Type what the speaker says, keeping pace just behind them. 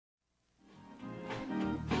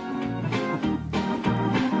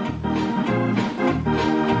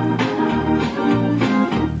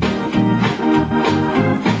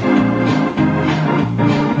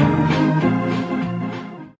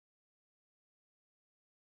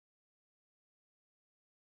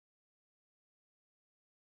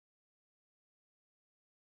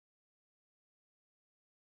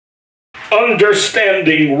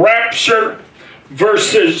understanding rapture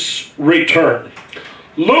versus return.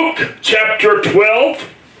 Luke chapter 12,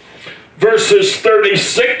 verses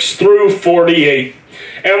 36 through 48.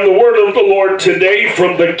 And the word of the Lord today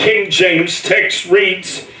from the King James text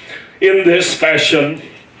reads in this fashion: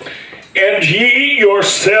 And ye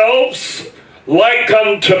yourselves like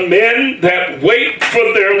unto men that wait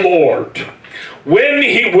for their Lord, when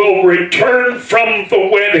he will return from the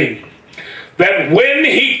wedding, that when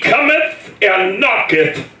he cometh and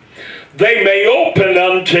knocketh, they may open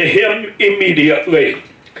unto him immediately.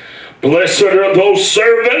 Blessed are those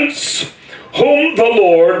servants whom the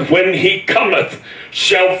Lord, when he cometh,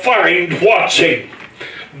 shall find watching.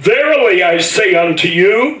 Verily I say unto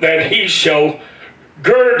you, that he shall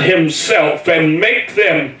gird himself and make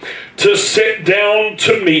them to sit down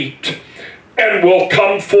to meat, and will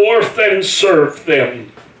come forth and serve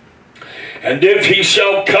them. And if he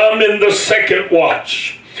shall come in the second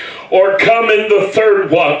watch, or come in the third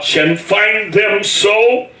watch, and find them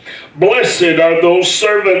so, blessed are those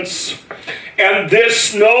servants. And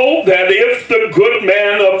this know, that if the good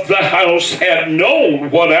man of the house had known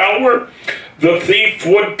what hour the thief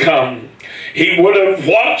would come, he would have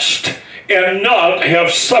watched and not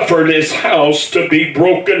have suffered his house to be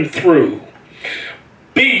broken through.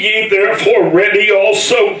 Be ye therefore ready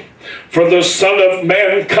also, for the Son of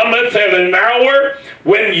Man cometh at an hour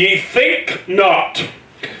when ye think not.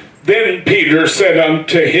 Then Peter said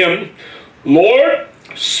unto him, Lord,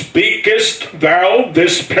 speakest thou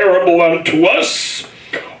this parable unto us,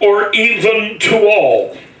 or even to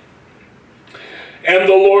all? And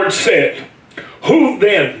the Lord said, Who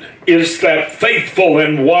then is that faithful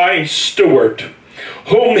and wise steward,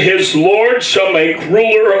 whom his Lord shall make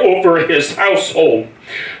ruler over his household,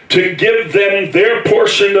 to give them their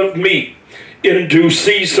portion of meat in due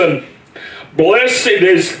season? Blessed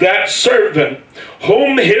is that servant,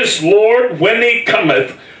 whom his Lord, when he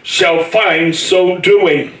cometh, shall find so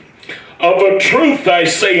doing. Of a truth I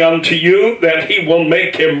say unto you, that he will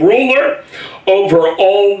make him ruler over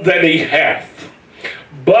all that he hath.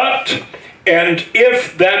 But, and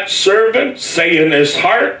if that servant say in his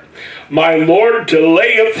heart, My Lord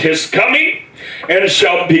delayeth his coming, and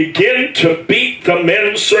shall begin to beat the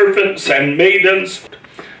men servants and maidens,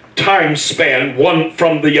 time span one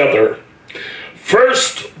from the other.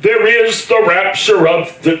 First, there is the rapture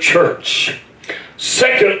of the church.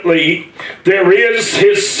 Secondly, there is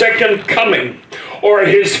his second coming, or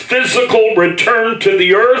his physical return to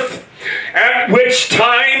the earth, at which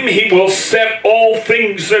time he will set all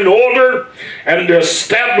things in order and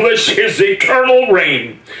establish his eternal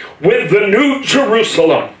reign with the New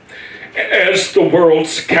Jerusalem as the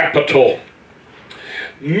world's capital.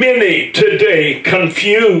 Many today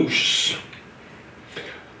confuse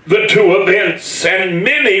the two events, and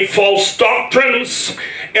many false doctrines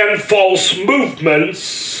and false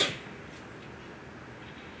movements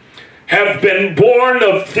have been born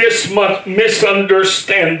of this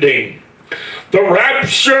misunderstanding. The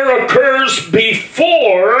rapture occurs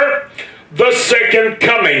before the second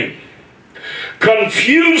coming.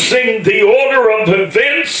 Confusing the order of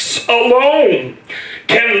events alone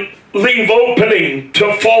can leave opening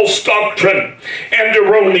to false doctrine and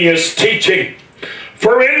erroneous teaching.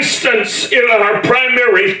 For instance, in our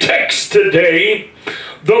primary text today,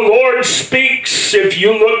 the Lord speaks, if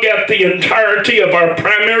you look at the entirety of our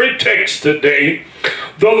primary text today,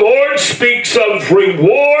 the Lord speaks of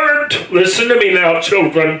reward, listen to me now,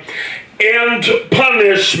 children, and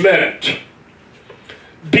punishment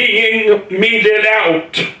being meted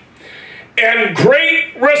out, and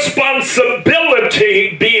great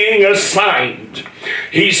responsibility being assigned.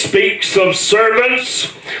 He speaks of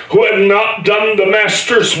servants who have not done the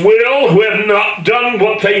master's will, who have not done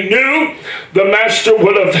what they knew the master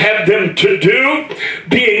would have had them to do,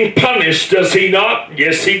 being punished, does he not?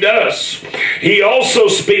 Yes, he does. He also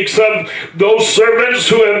speaks of those servants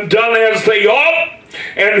who have done as they ought,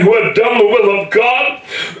 and who have done the will of God,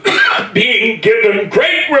 being given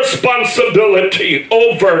great responsibility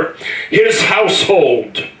over his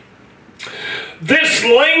household. This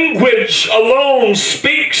language alone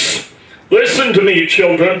speaks, listen to me,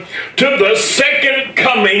 children, to the second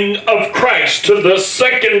coming of Christ, to the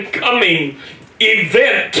second coming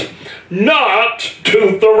event, not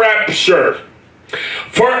to the rapture.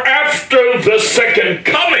 For after the second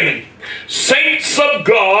coming, saints of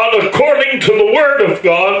God, according to the word of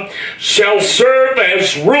God, shall serve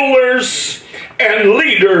as rulers and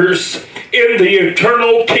leaders in the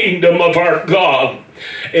eternal kingdom of our God.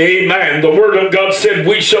 Amen. The word of God said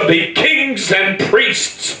we shall be kings and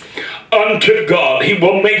priests unto God. He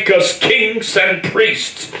will make us kings and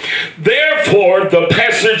priests. Therefore, the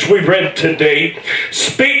passage we read today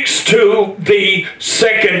speaks to the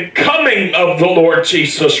second coming of the Lord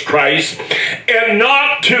Jesus Christ and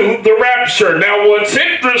not to the rapture. Now, what's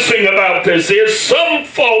interesting about this is some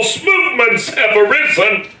false movements have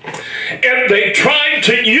arisen, and they try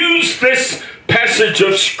to use this passage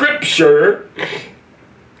of Scripture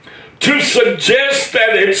to suggest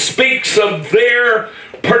that it speaks of their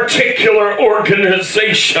particular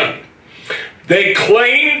organization. They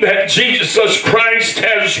claim that Jesus Christ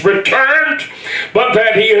has returned, but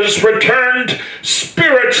that he has returned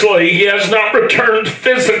spiritually. He has not returned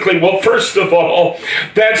physically. Well, first of all,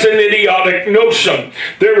 that's an idiotic notion.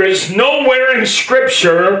 There is nowhere in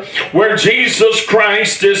Scripture where Jesus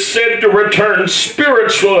Christ is said to return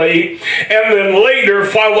spiritually and then later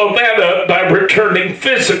follow that up by returning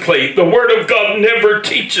physically. The Word of God never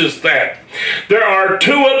teaches that. There are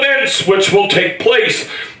two events which will take place: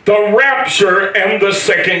 the rapture and the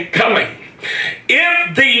second coming.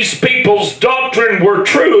 If these people's doctrine were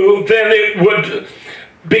true, then it would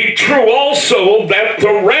be true also that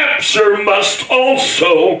the rapture must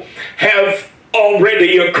also have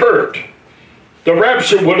already occurred. The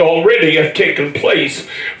rapture would already have taken place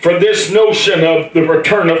for this notion of the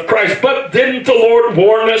return of Christ. But didn't the Lord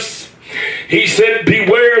warn us? He said,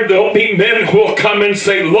 beware, there'll be men who will come and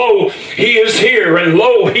say, lo, he is here, and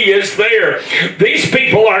lo, he is there. These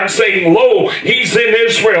people aren't saying, lo, he's in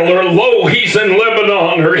Israel, or lo, he's in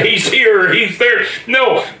Lebanon, or he's here, or he's there.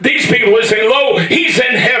 No, these people are saying, lo, he's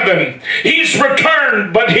in heaven. He's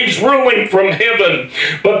returned, but he's ruling from heaven.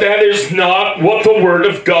 But that is not what the Word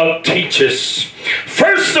of God teaches.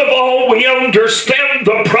 First of all, we understand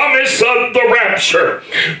the promise of the rapture.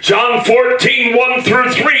 John 14, 1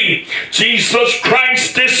 through 3. Jesus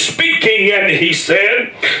Christ is speaking, and he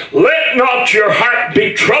said, let not your heart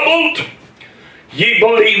be troubled. Ye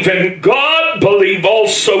believe in God, believe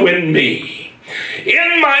also in me.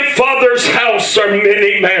 In my Father's house are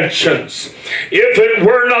many mansions. If it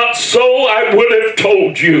were not so, I would have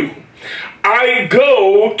told you. I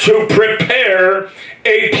go to prepare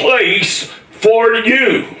a place for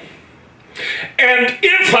you. And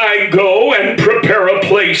if I go and prepare a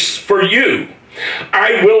place for you,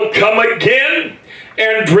 I will come again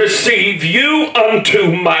and receive you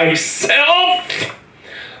unto myself,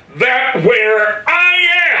 that where I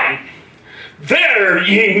am, there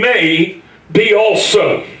ye may be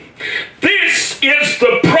also. This is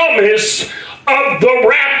the promise of the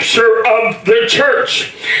rapture of the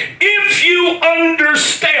church. If you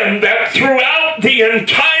understand that throughout the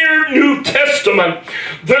entire New Testament,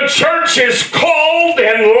 the church is called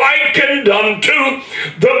and likened unto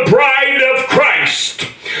the bride of Christ,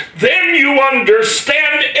 then you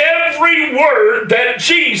understand every word that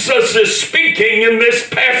Jesus is speaking in this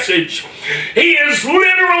passage. He is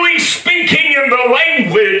literally speaking in the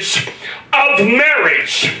language of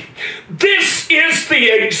marriage. This is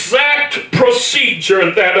the exact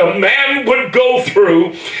procedure that a man would go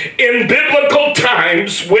through in biblical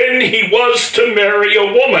times when he was to marry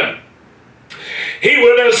a woman. He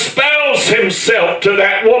would espouse himself to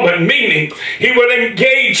that woman, meaning he would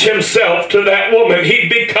engage himself to that woman. He'd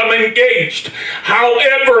become engaged.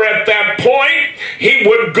 However, at that point, he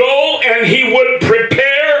would go and he would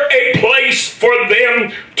prepare a place for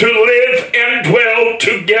them to live and dwell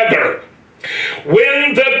together.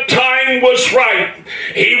 When the time was right,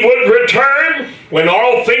 he would return. When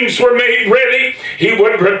all things were made ready, he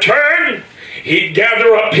would return. He'd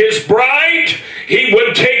gather up his bride. He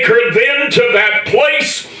would take her then to that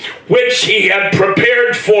place which he had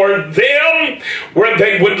prepared for them, where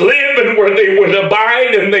they would live and where they would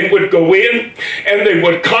abide, and they would go in and they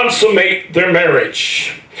would consummate their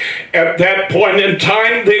marriage. At that point in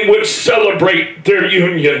time, they would celebrate their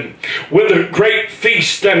union with a great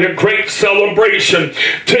feast and a great celebration.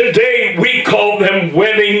 Today, we call them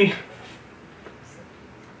wedding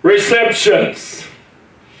receptions.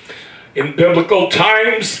 In biblical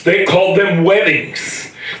times, they called them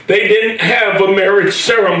weddings. They didn't have a marriage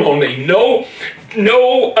ceremony. No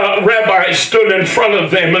rabbi stood in front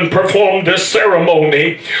of them and performed a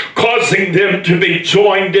ceremony causing them to be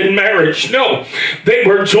joined in marriage. No, they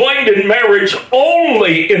were joined in marriage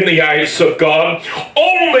only in the eyes of God,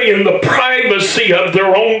 only in the privacy of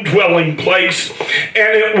their own dwelling place,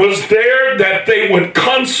 and it was there that they would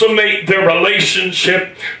consummate their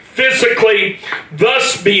relationship physically,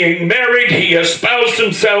 thus being married. He espoused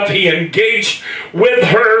himself. He engaged with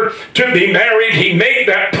her to be married. He made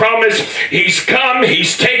that promise. He's come.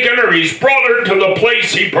 He's taken her. He's brought her to the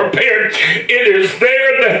place he prepared. It is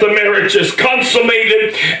there that the marriage is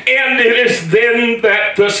consummated, and it is then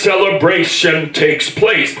that the celebration takes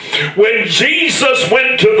place. When Jesus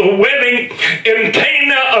went to the wedding in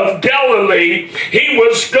Cana of Galilee, he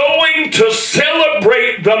was going to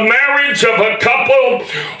celebrate the marriage of a couple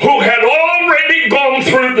who had already gone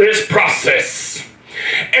through this process.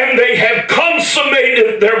 And they had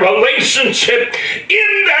consummated their relationship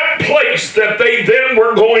in that place that they then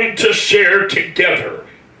were going to share together.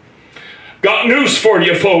 Got news for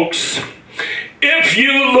you, folks. If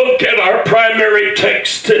you look at our primary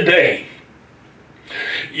text today,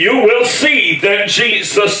 you will see that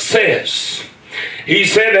Jesus says, he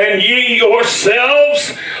said, and ye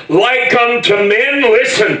yourselves like unto men,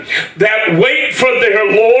 listen, that wait for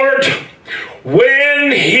their Lord,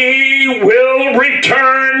 when he will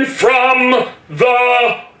return from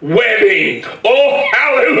the wedding. Oh,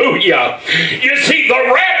 hallelujah. You see,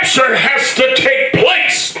 the rapture has to take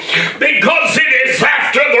place, because it is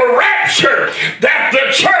after the rapture that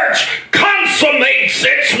the church consummates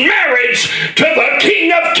its marriage to the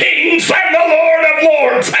King of Kings and the Lord of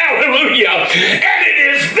Lords. Hallelujah. And it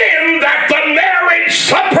is then that the marriage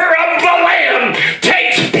supper of the Lamb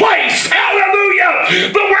takes place.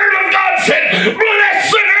 Hallelujah. The Word of God said,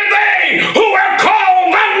 blessed are they who are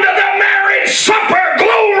called unto the marriage supper.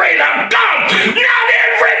 Glory to God. Not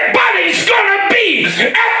everybody's going to be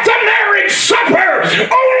at the marriage supper.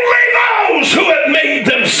 Only those who have made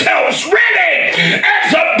themselves ready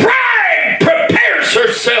as a bride prepares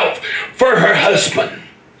herself for her husband.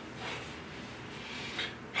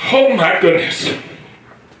 Oh my goodness.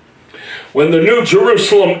 When the New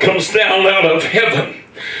Jerusalem comes down out of heaven,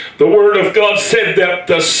 the Word of God said that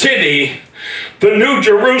the city, the New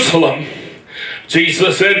Jerusalem,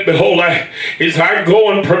 Jesus said, behold, I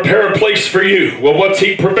go and prepare a place for you. Well, what's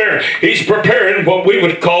he preparing? He's preparing what we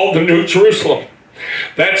would call the New Jerusalem.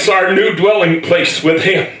 That's our new dwelling place with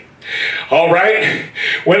him. All right?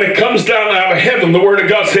 When it comes down out of heaven, the Word of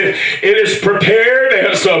God said, it is prepared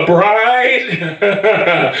as a bride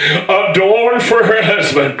adorned for her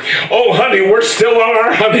husband. Oh, honey, we're still on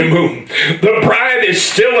our honeymoon. The bride is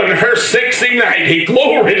still in her sexy nightie.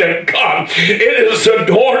 Glory to God. It is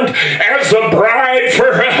adorned as a bride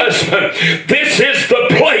for her husband. This is the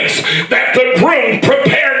place that the groom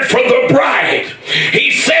prepared for the bride.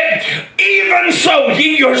 He said, even so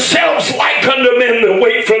ye yourselves like unto men that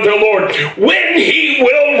wait for the Lord, when he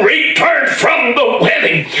will return from the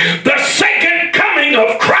wedding. The second coming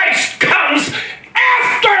of Christ comes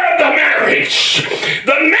after the marriage.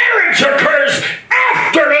 The marriage occurs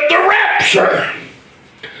after the rapture.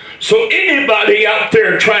 So anybody out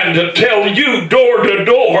there trying to tell you door to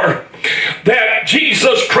door that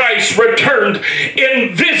Jesus Christ returned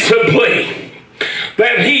invisibly,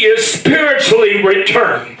 that he is spiritually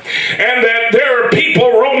returned, and that there are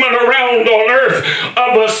people roaming around on earth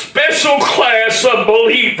of a special class of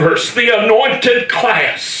believers, the anointed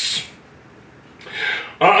class.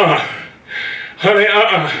 Honey,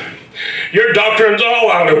 your doctrine's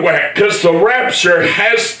all out of whack, because the rapture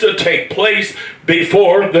has to take place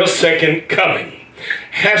before the second coming.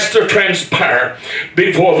 Has to transpire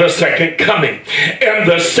before the second coming. And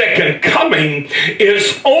the second coming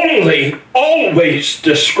is always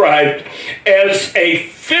described as a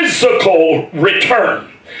physical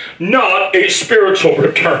return, not a spiritual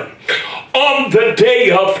return. On the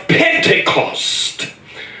day of Pentecost,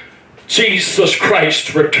 Jesus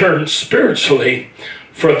Christ returned spiritually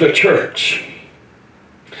for the church.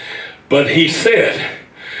 But he said,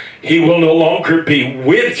 he will no longer be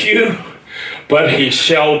with you, but he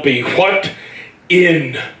shall be what?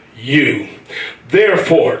 In you.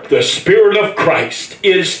 Therefore, the Spirit of Christ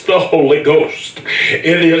is the Holy Ghost.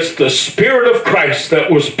 It is the Spirit of Christ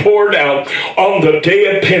that was poured out on the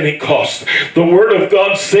day of Pentecost. The Word of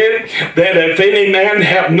God said that if any man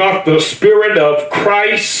have not the Spirit of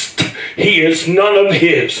Christ, he is none of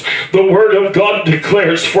his. The Word of God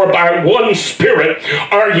declares, for by one Spirit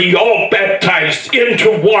are ye all baptized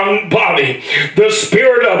into one body. The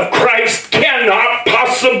Spirit of Christ cannot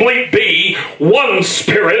possibly be one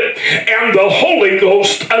Spirit, and the Holy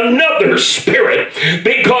Ghost another Spirit,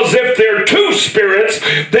 because if they're two spirits,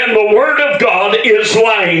 then the Word of God is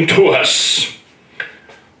lying to us.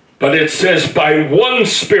 But it says, by one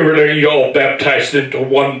Spirit are you all baptized into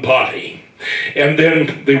one body. And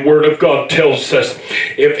then the Word of God tells us,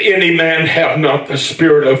 if any man have not the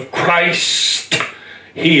Spirit of Christ,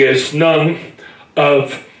 he is none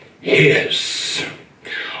of his.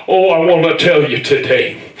 Oh, I want to tell you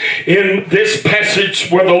today, in this passage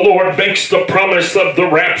where the Lord makes the promise of the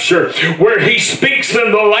rapture, where he speaks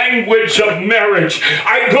in the language of marriage.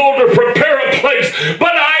 I go to prepare a place,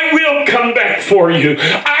 but I will come back for you.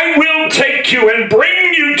 I will take you and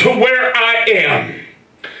bring you to where I am.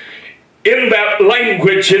 In that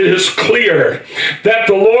language, it is clear that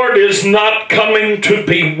the Lord is not coming to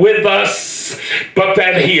be with us, but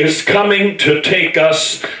that he is coming to take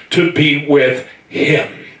us to be with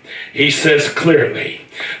him. He says clearly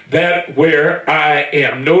that where I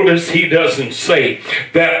am. Notice he doesn't say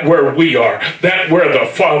that where we are, that where the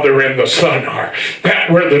Father and the Son are,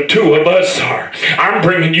 that where the two of us are. I'm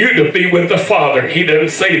bringing you to be with the Father. He didn't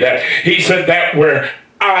say that. He said that where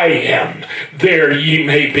I am, there ye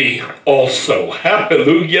may be also.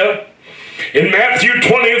 Hallelujah. In Matthew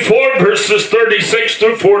 24, verses 36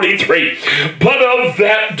 through 43, but of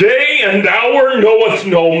that day and hour knoweth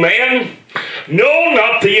no man, no,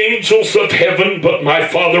 not the angels of heaven, but my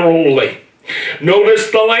Father only.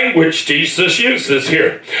 Notice the language Jesus uses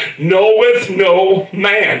here. Knoweth no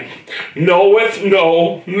man. Knoweth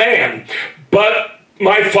no man, but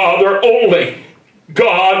my Father only.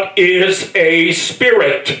 God is a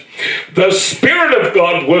spirit. The Spirit of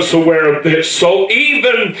God was aware of this. So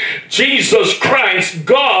even Jesus Christ,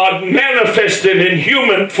 God manifested in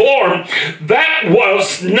human form, that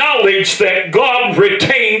was knowledge that God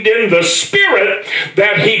retained in the Spirit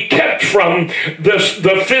that he kept from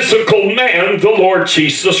the physical man, the Lord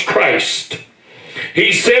Jesus Christ.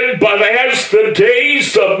 He said, but as the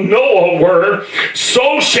days of Noah were,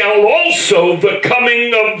 so shall also the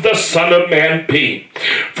coming of the Son of Man be.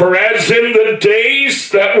 For as in the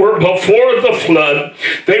days that were before the flood,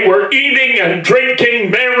 they were eating and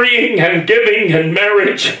drinking, marrying and giving in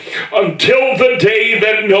marriage, until the day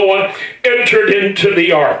that Noah entered into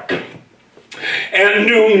the ark, and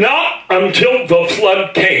knew not until the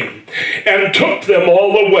flood came and took them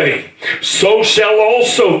all away. So shall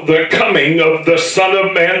also the coming of the Son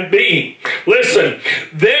of Man be. Listen,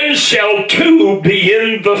 then shall two be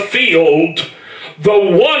in the field, the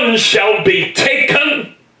one shall be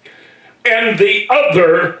taken and the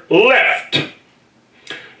other left.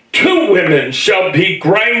 Two women shall be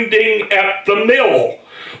grinding at the mill,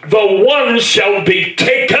 the one shall be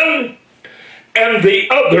taken and the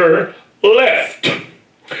other left.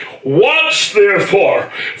 Watch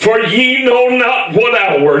therefore, for ye know not what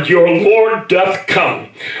hour your Lord doth come.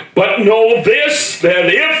 But know this, that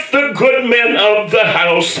if the good men of the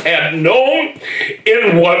house had known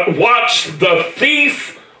in what watch the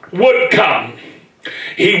thief would come,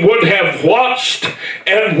 he would have watched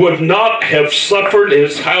and would not have suffered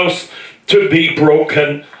his house to be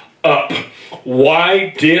broken up.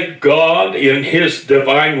 Why did God, in his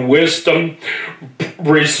divine wisdom,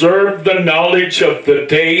 reserve the knowledge of the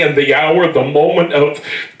day and the hour, the moment of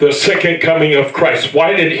the second coming of Christ?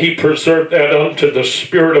 Why did he preserve that unto the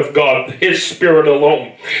Spirit of God, his Spirit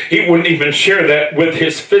alone? He wouldn't even share that with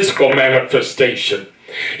his physical manifestation.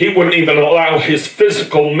 He wouldn't even allow his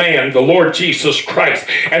physical man, the Lord Jesus Christ,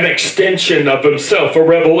 an extension of himself, a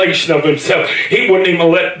revelation of himself. He wouldn't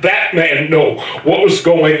even let that man know what was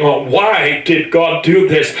going on. Why did God do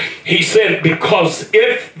this? He said, because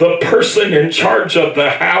if the person in charge of the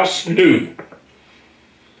house knew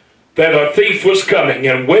that a thief was coming,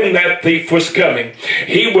 and when that thief was coming,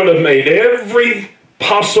 he would have made every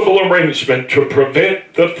possible arrangement to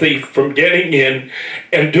prevent the thief from getting in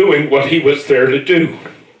and doing what he was there to do.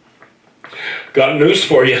 Got news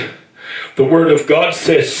for you. The Word of God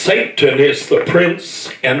says Satan is the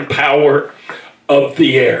prince and power of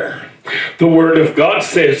the air. The Word of God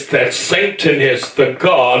says that Satan is the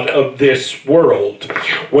god of this world.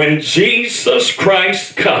 When Jesus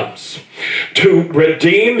Christ comes to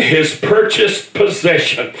redeem his purchased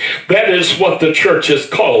possession, that is what the church is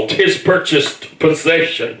called, his purchased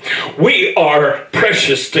possession. We are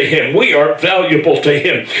precious to him. We are valuable to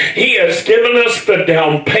him. He has given us the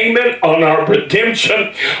down payment on our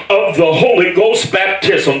redemption of the Holy Ghost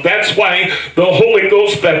baptism. That's why the Holy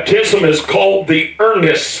Ghost baptism is called the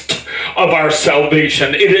earnest of our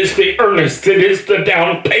salvation. It is the earnest. It is the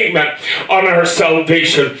down payment on our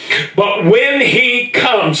salvation. But when he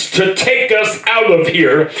comes to take us out of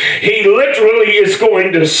here, he literally is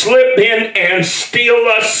going to slip in and steal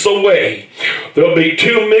us away. There'll be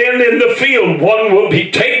two men in the field. One will be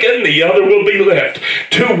taken, the other will be left.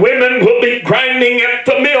 Two women will be grinding at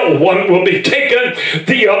the mill. One will be taken,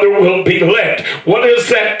 the other will be left. What does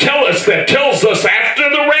that tell us? That tells us after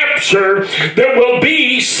the rapture, there will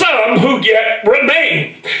be some who yet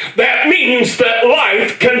remain. That means that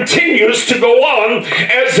life continues to go on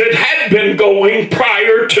as it had been going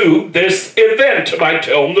prior to this event. Am I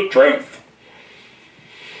telling the truth?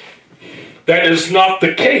 That is not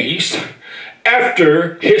the case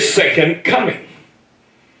after his second coming.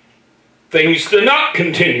 Things do not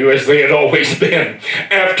continue as they had always been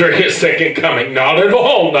after his second coming. Not at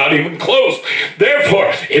all, not even close.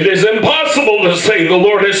 Therefore, it is impossible to say the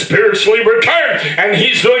Lord has spiritually returned and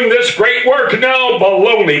he's doing this great work now.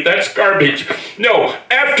 Baloney, that's garbage. No,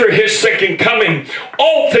 after his second coming,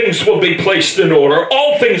 all things will be placed in order.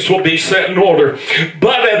 All things will be set in order.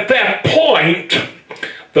 But at that point,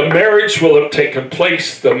 the marriage will have taken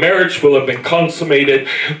place. The marriage will have been consummated.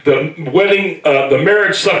 The wedding, the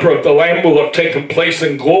marriage supper of the Lamb will have taken place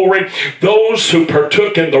in glory. Those who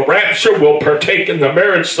partook in the rapture will partake in the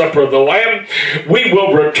marriage supper of the Lamb. We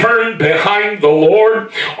will return behind the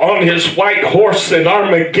Lord on his white horse in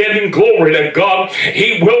Armageddon. Glory to God.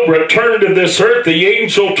 He will return to this earth. The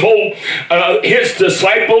angel told his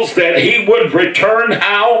disciples that he would return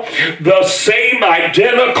how? The same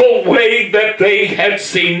identical way that they had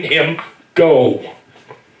seen him go.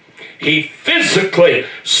 He physically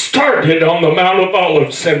started on the Mount of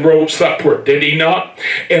Olives and rose upward, did he not?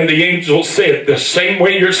 And the angel said, the same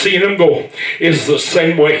way you're seeing him go is the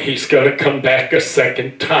same way he's going to come back a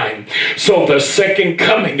second time. So the second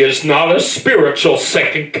coming is not a spiritual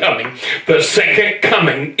second coming. The second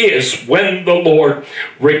coming is when the Lord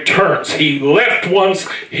returns. He left once,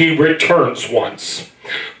 he returns once.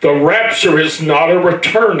 The rapture is not a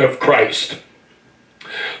return of Christ.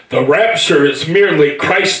 The rapture is merely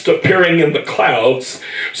Christ appearing in the clouds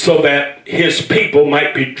so that his people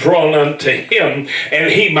might be drawn unto him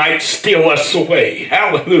and he might steal us away.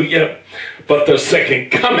 Hallelujah. But the second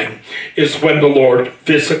coming is when the Lord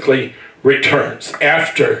physically returns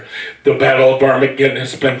after the battle of Armageddon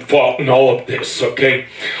has been fought and all of this. Okay?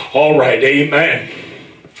 All right. Amen.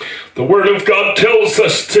 The Word of God tells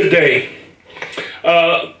us today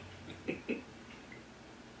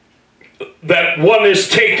that one is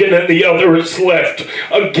taken and the other is left.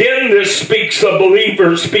 Again, this speaks of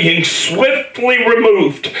believers being swiftly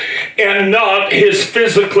removed and not his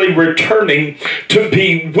physically returning to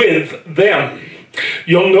be with them.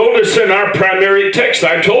 You'll notice in our primary text,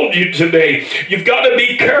 I told you today, you've got to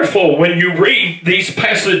be careful when you read these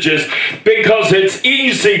passages because it's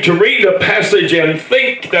easy to read a passage and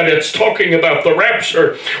think that it's talking about the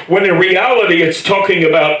rapture when in reality it's talking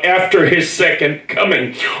about after his second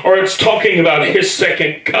coming, or it's talking about his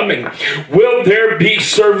second coming. Will there be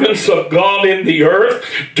servants of God in the earth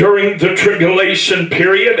during the tribulation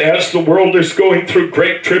period as the world is going through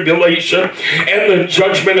great tribulation and the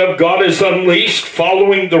judgment of God is unleashed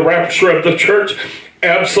following the rapture of the church?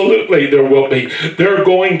 Absolutely there will be. There are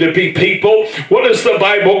going to be people. What does the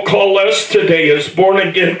Bible call us today as born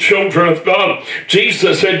again children of God?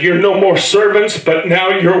 Jesus said you're no more servants, but now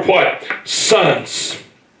you're what? Sons.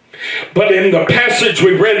 But in the passage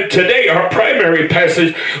we read today, our primary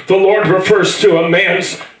passage, the Lord refers to a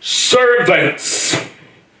man's servants.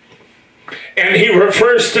 And he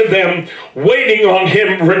refers to them waiting on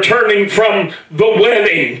him returning from the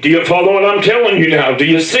wedding. Do you follow what I'm telling you now? Do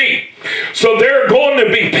you see? So there are going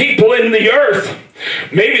to be people in the earth.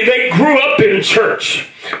 Maybe they grew up in church.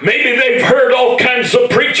 Maybe they've heard all kinds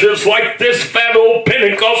of preachers like this fat old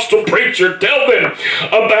Pentecostal preacher tell them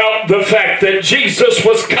about the fact that Jesus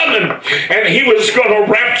was coming and he was going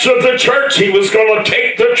to rapture the church. He was going to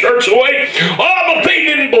take the church away. Oh, but they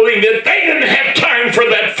didn't believe it. They didn't have time for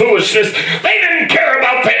that foolishness. They didn't care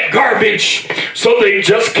about that garbage. So they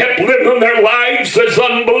just kept living their lives as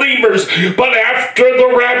unbelievers. But after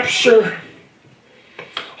the rapture,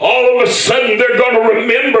 all of a sudden, they're going to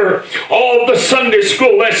remember all the Sunday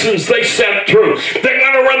school lessons they sat through. They're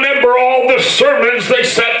going to remember all the sermons they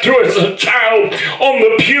sat through as a child on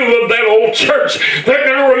the pew of that old church. They're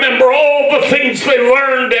going to remember all the things they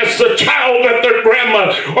learned as a child at their grandma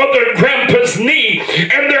or their grandpa's knee.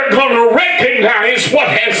 And they're going to recognize what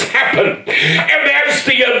has happened. And as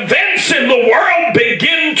the events in the world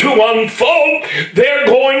begin to unfold, they're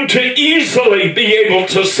going to easily be able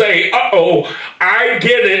to say, uh-oh, I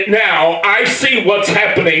get it now. I see what's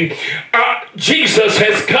happening. Jesus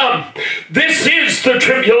has come. This is the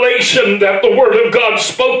tribulation that the Word of God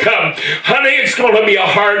spoke of. Honey, it's going to be a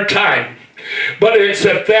hard time. But it's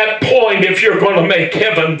at that point, if you're going to make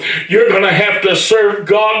heaven, you're going to have to serve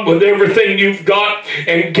God with everything you've got.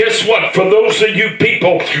 And guess what? For those of you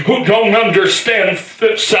people who don't understand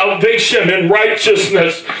salvation and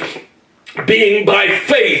righteousness being by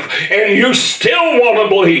faith, and you still want to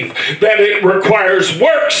believe that it requires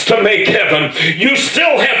works to make heaven, you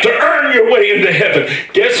still have to earn your way into heaven.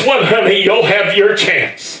 Guess what, honey? You'll have your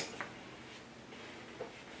chance.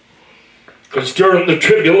 Because during the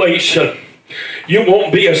tribulation, you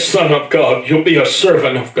won't be a son of God. You'll be a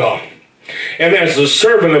servant of God. And as a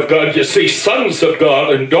servant of God, you see, sons of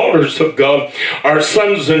God and daughters of God are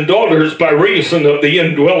sons and daughters by reason of the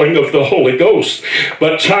indwelling of the Holy Ghost.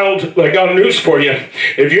 But child, I got news for you.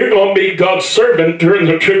 If you're going to be God's servant during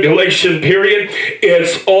the tribulation period,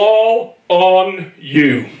 it's all on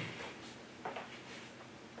you.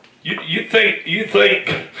 You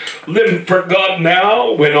think living for God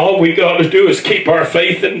now, when all we got to do is keep our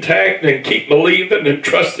faith intact and keep believing and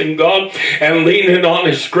trusting God and leaning on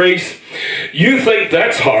His grace, you think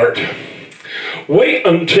that's hard? Wait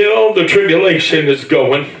until the tribulation is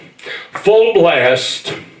going full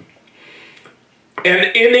blast,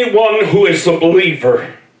 and anyone who is a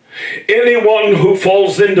believer, anyone who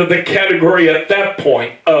falls into the category at that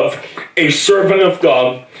point of a servant of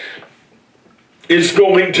God, is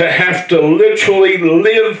going to have to literally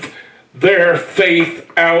live their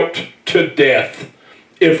faith out to death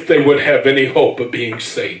if they would have any hope of being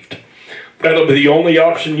saved. That'll be the only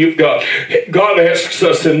option you've got. God asks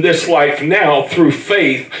us in this life now through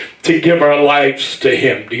faith to give our lives to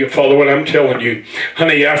Him. Do you follow what I'm telling you?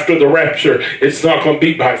 Honey, after the rapture, it's not going to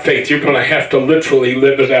be by faith. You're going to have to literally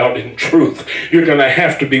live it out in truth. You're going to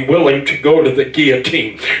have to be willing to go to the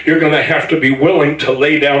guillotine. You're going to have to be willing to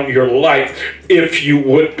lay down your life if you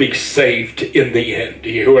would be saved in the end. Do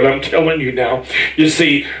you hear what I'm telling you now? You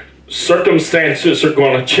see, circumstances are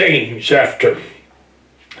going to change after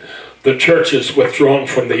the church is withdrawn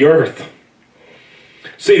from the earth.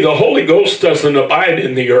 See, the Holy Ghost doesn't abide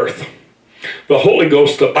in the earth. The Holy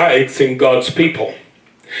Ghost abides in God's people.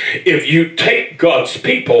 If you take God's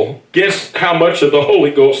people, guess how much of the Holy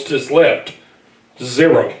Ghost is left?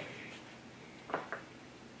 Zero.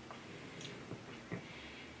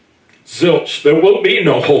 Zilch. There will be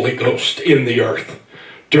no Holy Ghost in the earth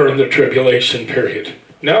during the tribulation period.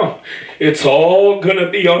 No, it's all going to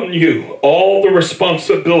be on you. All the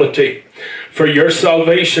responsibility for your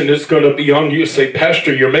salvation is going to be on you. Say,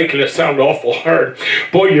 Pastor, you're making it sound awful hard.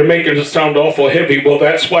 Boy, you're making it sound awful heavy. Well,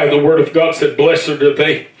 that's why the Word of God said, blessed are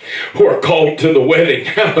they who are called to the wedding.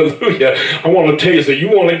 Hallelujah. I want to tell you that you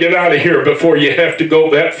want to get out of here before you have to go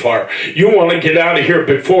that far. You want to get out of here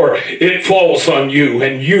before it falls on you,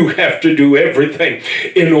 and you have to do everything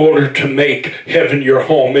in order to make heaven your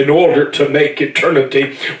home, in order to make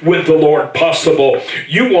eternity with the Lord possible.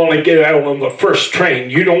 You want to get out on the first train.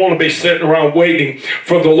 You don't want to be sitting around waiting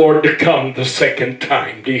for the Lord to come the second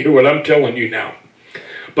time. Do you hear what I'm telling you now?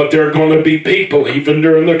 But there are going to be people, even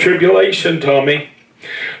during the tribulation, Tommy,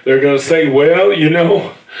 they're going to say, well, you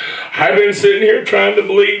know, I've been sitting here trying to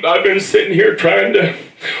believe. I've been sitting here trying to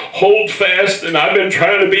hold fast, and I've been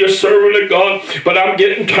trying to be a servant of God, but I'm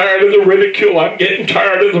getting tired of the ridicule. I'm getting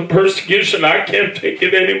tired of the persecution. I can't take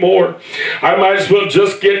it anymore. I might as well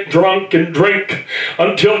just get drunk and drink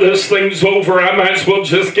until this thing's over. I might as well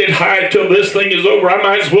just get high till this thing is over. I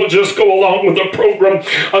might as well just go along with the program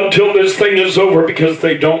until this thing is over, because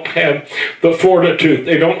they don't have the fortitude.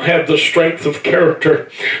 They don't have the strength of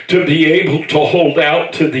character to be able to hold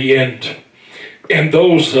out to the end. And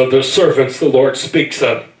those are the servants the Lord speaks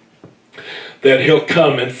of, that He'll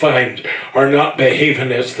come and find are not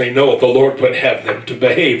behaving as they know the Lord would have them to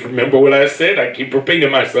behave. Remember what I said? I keep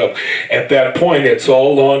repeating myself. At that point, it's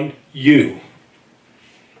all on you.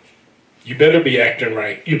 You better be acting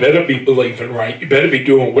right. You better be believing right. You better be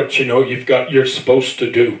doing what you know you're supposed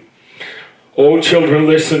to do. Oh, children,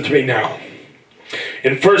 listen to me now.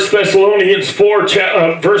 In 1 Thessalonians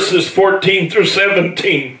 4, verses 14 through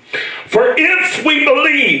 17, for if we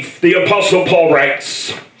believe, the Apostle Paul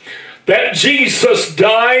writes, that Jesus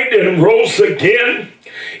died and rose again,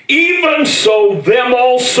 even so them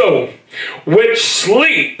also which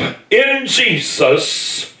sleep in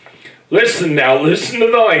Jesus, listen now, listen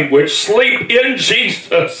to the language, sleep in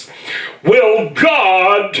Jesus, will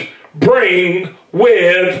God bring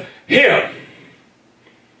with Him.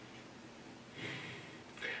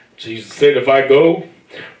 Jesus said, if I go,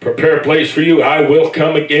 prepare a place for you, I will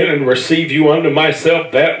come again and receive you unto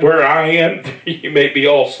myself, that where I am, you may be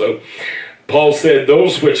also. Paul said,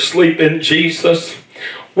 those which sleep in Jesus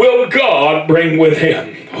will God bring with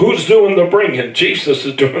Him. Who's doing the bringing? Jesus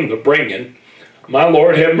is doing the bringing. My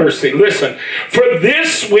Lord, have mercy. Listen, for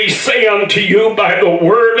this we say unto you by the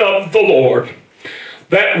word of the Lord,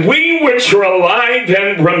 that we which are alive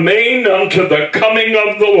and remain unto the coming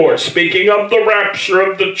of the Lord, speaking of the rapture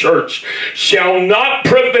of the church, shall not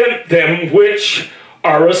prevent them which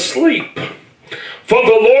are asleep. For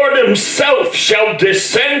the Lord Himself shall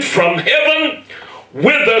descend from heaven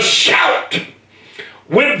with a shout,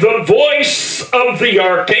 with the voice of the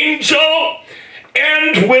archangel,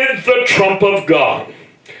 and with the trump of God.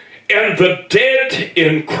 And the dead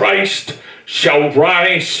in Christ shall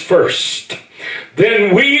rise first.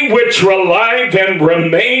 Then we which are alive and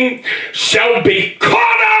remain shall be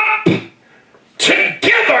caught up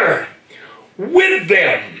together with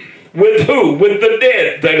them. With who? With the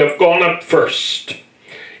dead that have gone up first.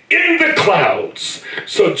 In the clouds.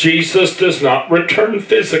 So Jesus does not return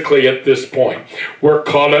physically at this point. We're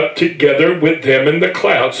caught up together with them in the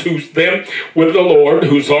clouds. Who's them? With the Lord,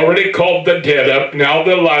 who's already called the dead up. Now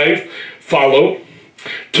the alive follow.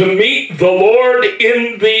 To meet the Lord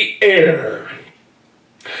in the air.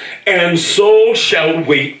 And so shall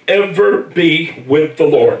we ever be with the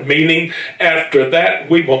Lord. Meaning, after that,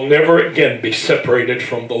 we will never again be separated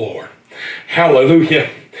from the Lord. Hallelujah.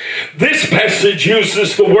 This passage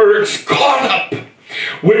uses the words caught up,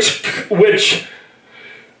 which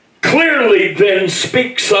clearly then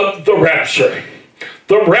speaks of the rapture.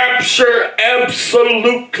 The rapture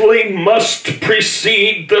absolutely must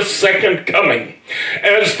precede the second coming,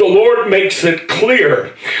 as the Lord makes it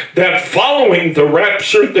clear that following the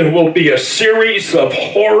rapture there will be a series of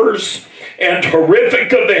horrors and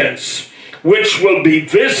horrific events which will be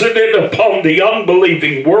visited upon the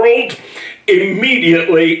unbelieving world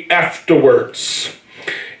immediately afterwards.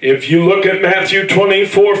 If you look at Matthew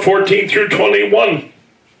 24:14 through 21,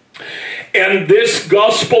 and this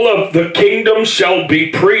gospel of the kingdom shall be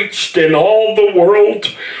preached in all the world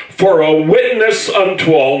for a witness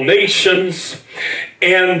unto all nations,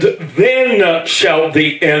 and then shall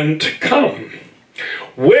the end come.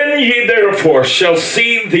 When ye therefore shall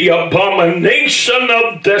see the abomination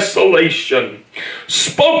of desolation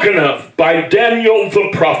spoken of by Daniel the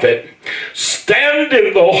prophet stand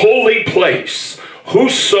in the holy place,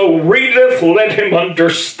 whoso readeth, let him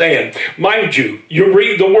understand. Mind you, you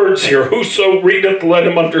read the words here, whoso readeth, let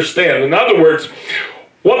him understand. In other words,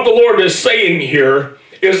 what the Lord is saying here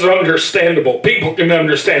is understandable. People can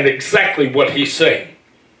understand exactly what he's saying.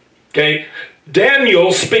 Okay?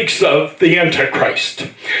 Daniel speaks of the Antichrist.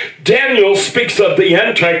 Daniel speaks of the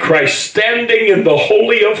Antichrist standing in the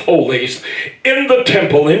Holy of Holies in the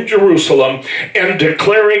temple in Jerusalem and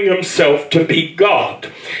declaring himself to be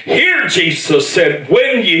God. Here Jesus said,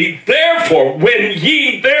 when ye therefore,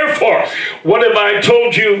 what have I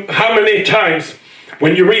told you how many times?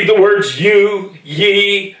 When you read the words you,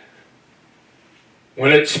 ye,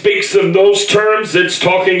 when it speaks of those terms, it's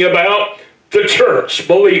talking about the church,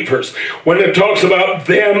 believers. When it talks about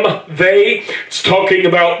them, they, it's talking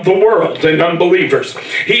about the world and unbelievers.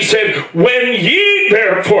 He said, when ye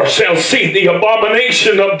therefore shall see the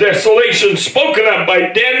abomination of desolation spoken of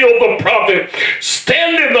by Daniel the prophet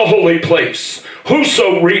stand in the holy place,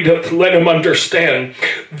 whoso readeth, let him understand.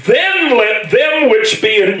 Then let them which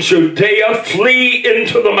be in Judea flee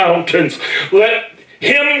into the mountains. Let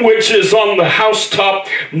him which is on the housetop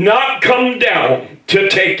not come down to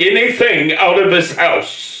take anything out of his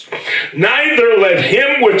house. Neither let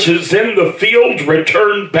him which is in the field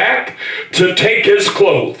return back to take his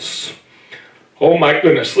clothes. Oh my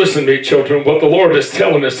goodness, listen to me, children. What the Lord is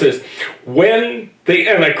telling us is, when the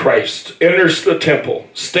Antichrist enters the temple,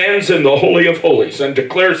 stands in the Holy of Holies, and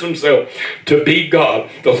declares himself to be God,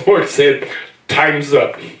 the Lord said, time's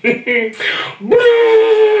up. There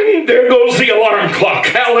goes the alarm clock.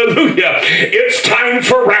 Hallelujah. It's time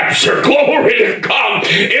for rapture. Glory to God.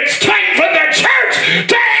 It's time for the church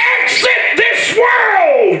to exit this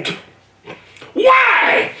world.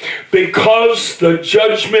 Why? Because the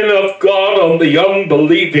judgment of God on the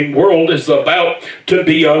unbelieving world is about to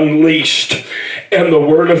be unleashed. And the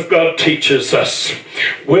Word of God teaches us,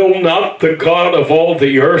 will not the God of all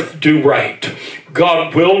the earth do right?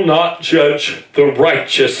 God will not judge the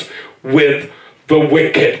righteous with the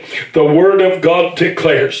wicked. The Word of God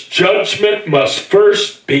declares judgment must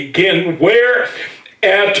first begin where?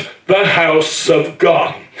 At the house of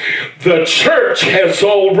God. The church has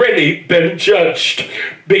already been judged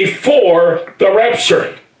before the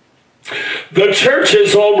rapture. The church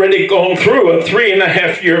has already gone through a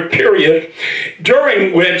 3.5-year period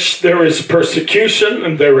during which there is persecution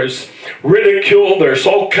and there is ridicule. There's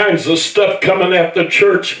all kinds of stuff coming at the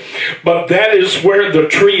church, but that is where the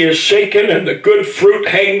tree is shaken and the good fruit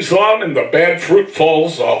hangs on and the bad fruit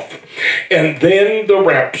falls off. And then the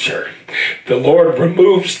rapture. The Lord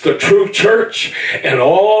removes the true church, and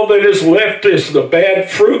all that is left is the bad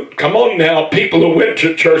fruit. Come on now, people who went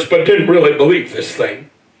to church but didn't really believe this thing.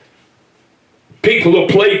 People who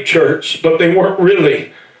played church, but they weren't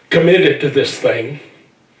really committed to this thing.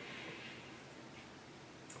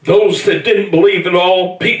 Those that didn't believe at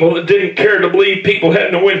all, people that didn't care to believe, people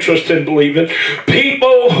had no interest in believing,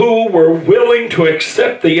 people who were willing to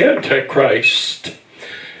accept the Antichrist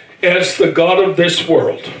as the God of this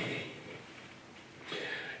world.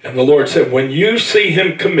 And And the Lord said, when you see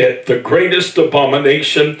him commit the greatest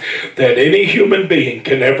abomination that any human being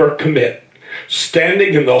can ever commit,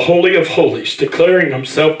 standing in the Holy of Holies, declaring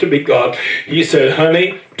himself to be God, he said,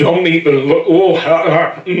 honey, don't even look,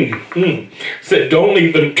 said, don't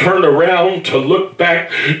even turn around to look back.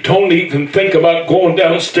 Don't even think about going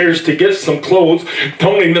downstairs to get some clothes.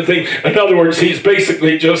 Don't even think. In other words, he's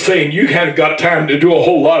basically just saying, you haven't got time to do a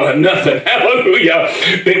whole lot of nothing. Hallelujah.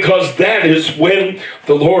 Because that is when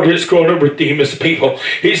the Lord is going to redeem his people.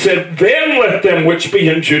 He said, then let them which be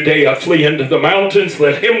in Judea flee into the mountains.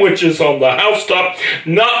 Let him which is on the housetop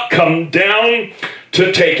not come down to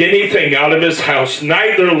take anything out of his house,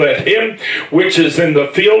 neither let him which is in the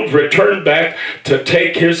field return back to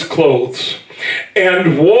take his clothes.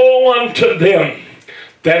 And woe unto them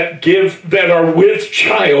that are with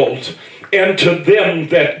child, and to them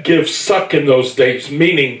that give suck in those days,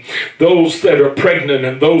 meaning those that are pregnant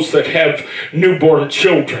and those that have newborn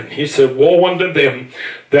children. He said, woe unto them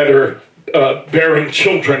that are bearing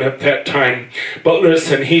children at that time. But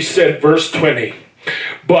listen, he said, verse 20,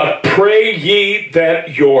 but pray ye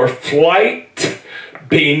that your flight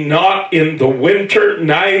be not in the winter,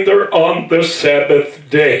 neither on the Sabbath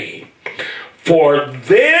day. For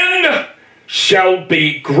then shall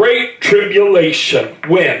be great tribulation.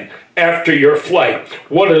 When? After your flight.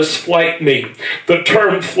 What does flight mean? The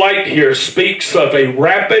term flight here speaks of a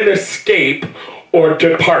rapid escape or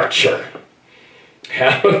departure.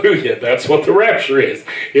 Hallelujah. That's what the rapture is.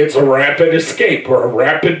 It's a rapid escape or a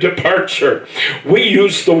rapid departure. We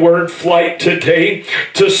use the word flight today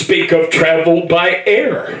to speak of travel by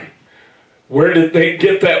air. Where did they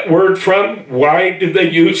get that word from? Why did they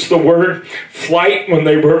use the word flight when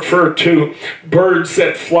they refer to birds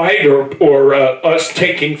that fly or us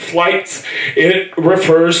taking flights? It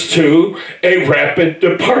refers to a rapid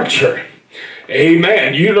departure.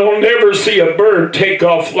 Amen. You don't ever see a bird take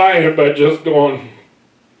off flying by just going.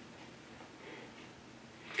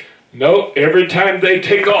 No, every time they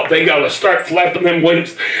take off, they got to start flapping them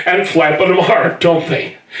wings and flapping them hard, don't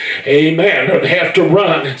they? Amen. Or they have to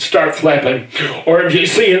run and start flapping. Or if you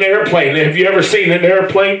see an airplane, have you ever seen an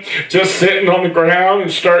airplane just sitting on the ground and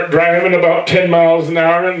start driving about 10 miles an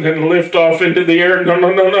hour and then lift off into the air? No,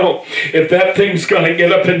 no, no, no. If that thing's going to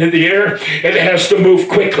get up into the air, it has to move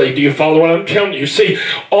quickly. Do you follow what I'm telling you? See,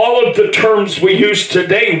 all of the terms we use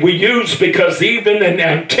today, we use because even in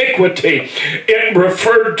antiquity, it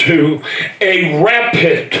referred to a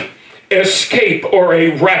rapid escape or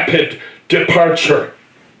a rapid departure.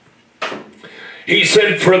 He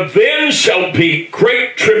said, for then shall be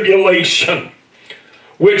great tribulation,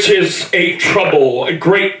 which is a trouble, a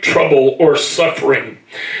great trouble or suffering.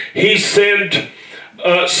 He said,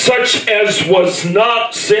 such as was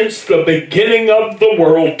not since the beginning of the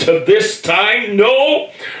world to this time, no,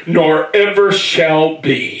 nor ever shall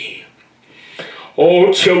be.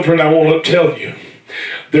 Oh, children, I want to tell you,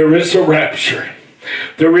 there is a rapture.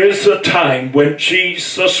 There is a time when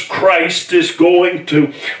Jesus Christ is going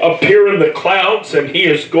to appear in the clouds and he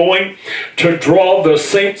is going to draw the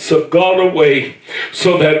saints of God away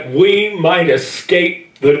so that we might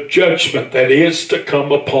escape the judgment that is to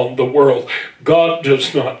come upon the world. God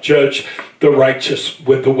does not judge the righteous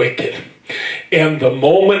with the wicked. And the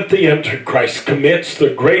moment the Antichrist commits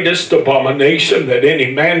the greatest abomination that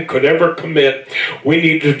any man could ever commit, we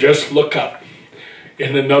need to just look up.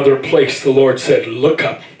 In another place, the Lord said, look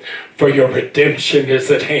up, for your redemption is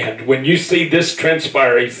at hand. When you see this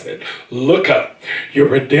transpire, he said, look up, your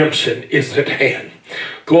redemption is at hand.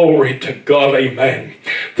 Glory to God, amen.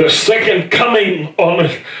 The second coming on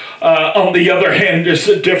the other hand, is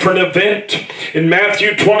a different event. In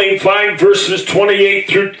Matthew 25, verses 28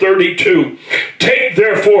 through 32, take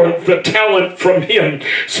therefore the talent from him,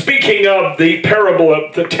 speaking of the parable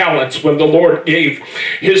of the talents, when the Lord gave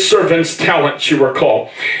his servants talents, you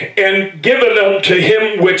recall, and give it unto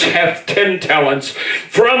him which hath 10 talents.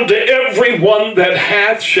 For unto every one that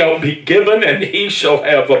hath shall be given, and he shall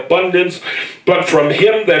have abundance. But from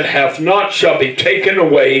him that hath not shall be taken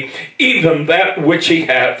away even that which he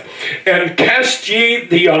hath. And cast ye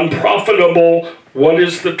the unprofitable, what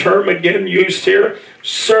is the term again used here?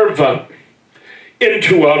 Servant,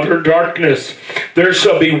 into outer darkness. There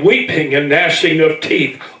shall be weeping and gnashing of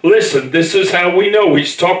teeth. Listen, this is how we know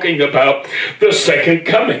he's talking about the second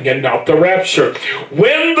coming and not the rapture.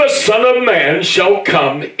 When the Son of Man shall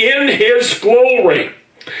come in his glory,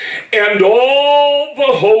 and all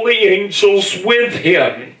the holy angels with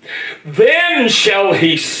him, then shall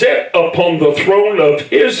he sit upon the throne of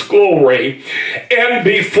his glory, and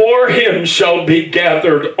before him shall be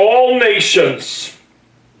gathered all nations,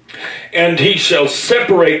 and he shall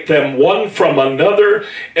separate them one from another,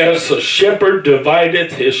 as a shepherd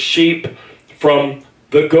divideth his sheep from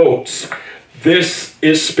the goats. This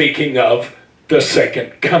is speaking of the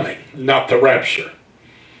second coming, not the rapture.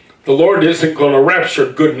 The Lord isn't going to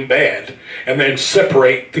rapture good and bad and then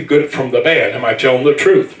separate the good from the bad. Am I telling the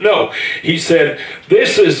truth? No. He said,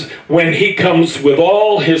 this is when he comes with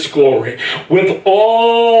all his glory, with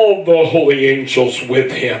all the holy angels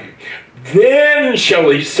with him. Then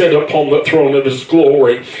shall he sit upon the throne of his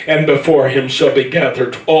glory, and before him shall be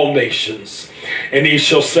gathered all nations, and he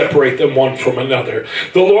shall separate them one from another.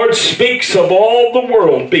 The Lord speaks of all the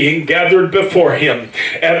world being gathered before him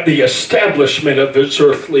at the establishment of his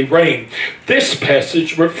earthly reign. This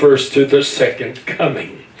passage refers to the second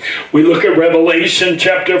coming. We look at Revelation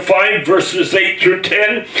chapter 5, verses 8 through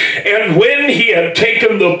 10. And when he had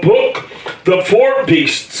taken the book, the 4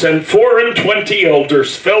 beasts and 24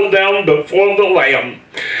 elders fell down before the Lamb,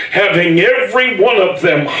 having every one of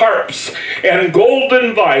them harps and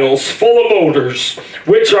golden vials full of odors,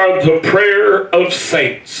 which are the prayer of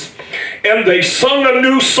saints. And they sung a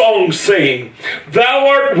new song, saying, Thou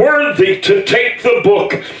art worthy to take the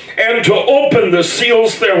book and to open the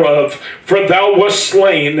seals thereof, for thou wast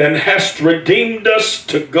slain and hast redeemed us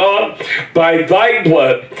to God by thy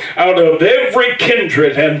blood out of every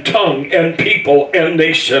kindred and tongue and people and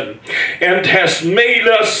nation, and hast made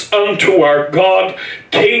us unto our God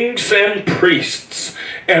kings and priests,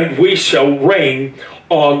 and we shall reign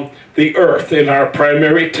on the earth. In our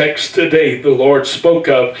primary text today, the Lord spoke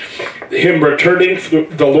of him returning,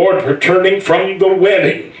 the Lord returning from the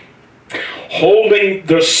wedding, holding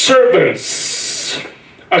the servants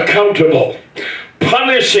accountable,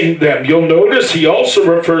 punishing them. You'll notice he also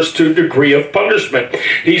refers to degree of punishment.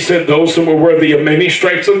 He said those that were worthy of many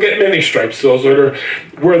stripes will get many stripes. Those that are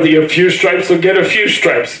worthy of few stripes will get a few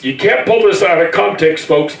stripes. You can't pull this out of context,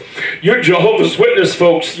 folks. You're Jehovah's Witness,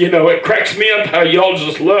 folks. You know, it cracks me up how y'all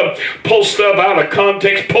just love pull stuff out of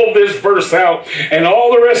context, pull this verse out, and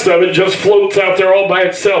all the rest of it just floats out there all by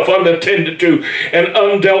itself, unattended to and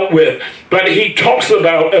undealt with. But he talks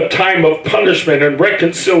about a time of punishment and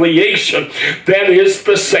reconciliation. That is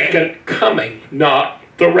the second coming, not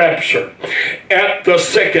the rapture. At the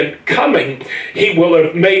second coming, he will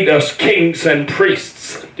have made us kings and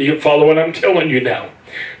priests. Do you follow what I'm telling you now?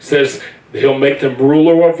 It says he'll make them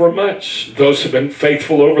ruler over much. Those who have been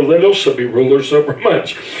faithful over little shall be rulers over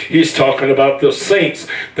much. He's talking about the saints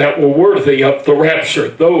that were worthy of the rapture,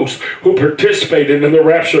 those who participated in the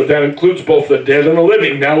rapture. That includes both the dead and the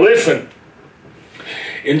living. Now listen.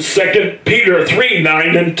 In 2 Peter 3,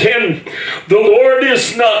 9 and 10, the Lord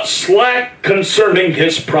is not slack concerning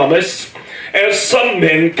his promise, as some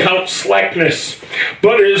men count slackness,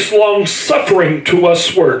 but is long-suffering to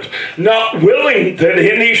usward, not willing that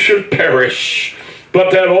any should perish,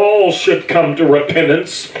 but that all should come to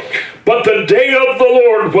repentance. But the day of the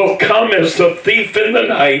Lord will come as a thief in the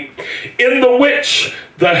night, in the which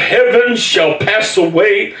the heavens shall pass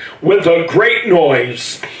away with a great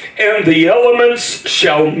noise, and the elements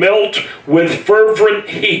shall melt with fervent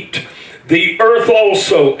heat. The earth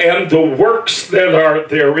also and the works that are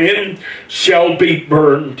therein shall be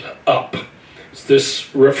burned up. Is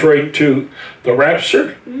this referring to the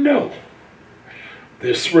rapture? No.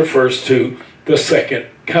 This refers to the second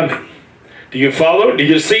coming. Do you follow? Do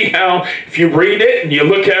you see how, if you read it and you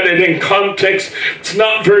look at it in context, it's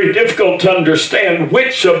not very difficult to understand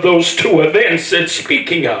which of those two events it's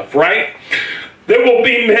speaking of, right? There will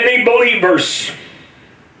be many believers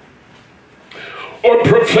or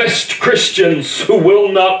professed Christians who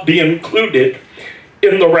will not be included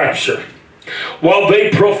in the rapture. While they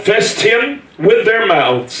professed him with their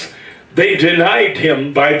mouths, they denied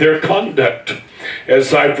him by their conduct.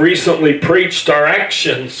 As I've recently preached, our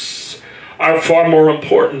actions are far more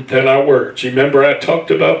important than our words. You remember I talked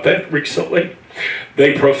about that recently?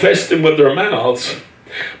 They professed him with their mouths,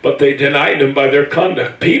 but they denied him by their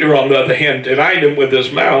conduct. Peter, on the other hand, denied him with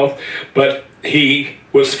his mouth, but he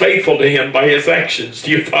was faithful to him by his actions.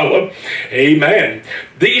 Do you follow? Amen.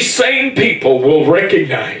 These same people will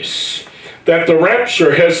recognize that the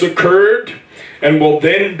rapture has occurred and will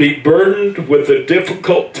then be burdened with the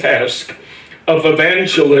difficult task of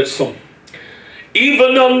evangelism.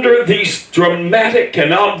 Even under these dramatic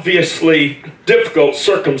and obviously difficult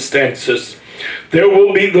circumstances, there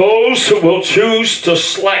will be those who will choose to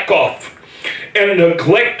slack off and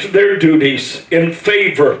neglect their duties in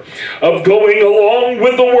favor of going along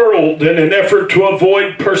with the world in an effort to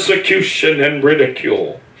avoid persecution and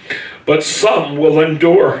ridicule. But some will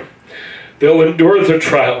endure. They'll endure the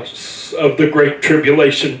trials of the great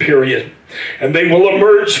tribulation period. And they will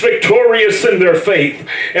emerge victorious in their faith,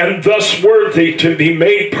 and thus worthy to be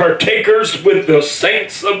made partakers with the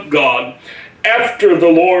saints of God after the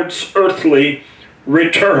Lord's earthly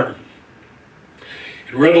return.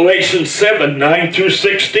 In Revelation 7, 9 through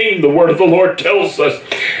 16, the word of the Lord tells us,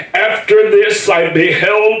 "After this I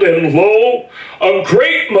beheld, and lo, a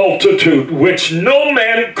great multitude, which no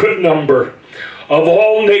man could number, of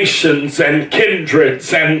all nations and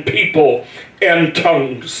kindreds and people and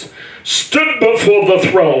tongues, stood before the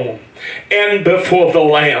throne and before the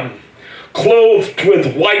Lamb, clothed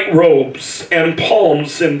with white robes and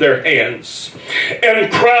palms in their hands, and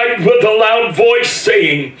cried with a loud voice,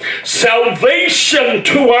 saying, Salvation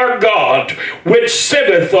to our God, which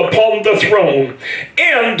sitteth upon the throne,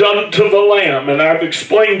 and unto the Lamb." And I've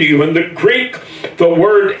explained to you in the Greek, the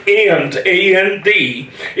word "and," A-N-D,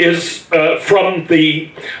 is from the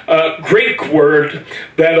Greek word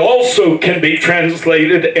that also can be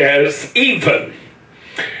translated as even.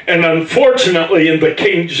 And unfortunately, in the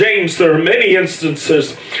King James, there are many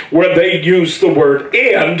instances where they use the word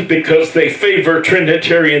 "and" because they favor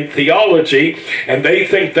Trinitarian theology, and they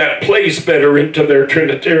think that plays better into their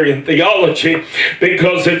Trinitarian theology,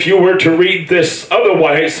 because if you were to read this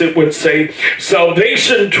otherwise, it would say,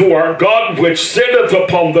 "Salvation to our God, which sitteth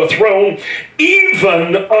upon the throne,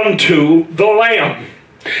 even unto the Lamb.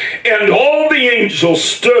 And all the angels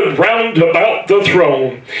stood round about the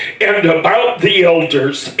throne, and about the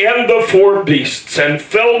elders, and the four beasts, and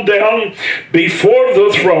fell down before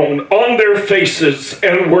the throne on their faces,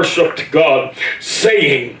 and worshipped God,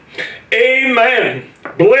 saying, Amen.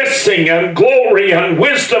 Blessing and glory and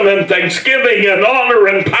wisdom and thanksgiving and honor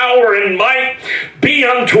and power and might be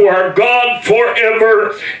unto our God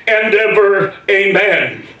forever and ever.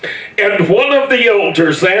 Amen. And one of the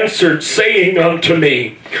elders answered, saying unto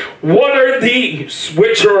me, What are these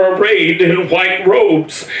which are arrayed in white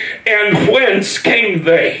robes, and whence came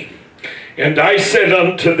they? And I said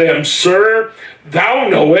unto them, Sir, thou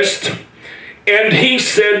knowest. And he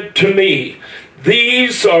said to me,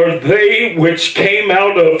 These are they which came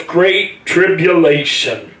out of great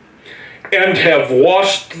tribulation, and have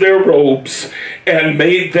washed their robes, and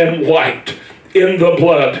made them white in the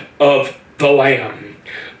blood of the Lamb.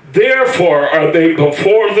 Therefore are they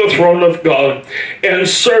before the throne of God, and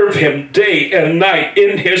serve him day and night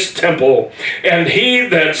in his temple. And he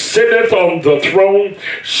that sitteth on the throne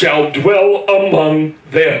shall dwell among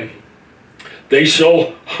them. They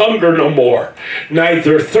shall hunger no more,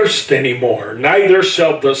 neither thirst any more, neither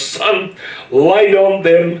shall the sun light on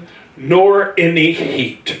them, nor any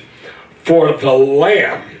heat. For the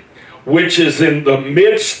Lamb, which is in the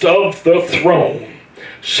midst of the throne,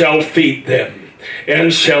 shall feed them,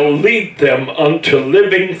 and shall lead them unto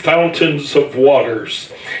living fountains of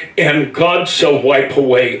waters, and God shall wipe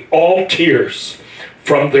away all tears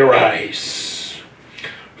from their eyes.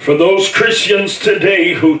 For those Christians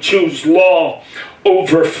today who choose law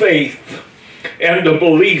over faith, and a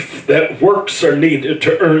belief that works are needed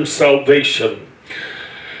to earn salvation,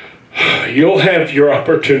 you'll have your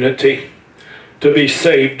opportunity to be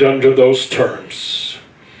saved under those terms.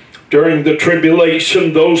 During the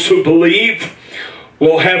tribulation, those who believe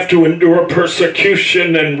will have to endure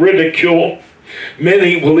persecution and ridicule.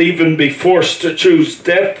 Many will even be forced to choose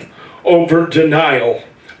death over denial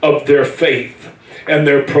of their faith and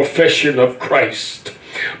their profession of Christ.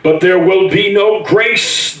 But there will be no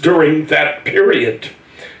grace during that period.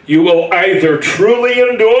 You will either truly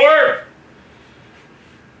endure,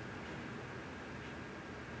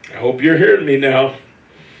 I hope you're hearing me now,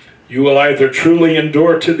 you will either truly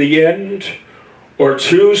endure to the end, or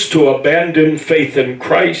choose to abandon faith in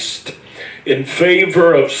Christ in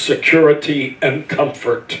favor of security and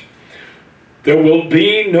comfort. There will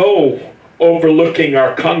be no overlooking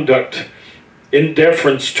our conduct in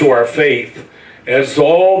deference to our faith, as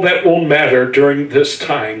all that will matter during this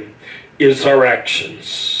time is our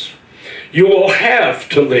actions. You will have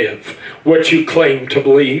to live what you claim to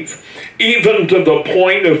believe, even to the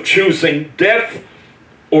point of choosing death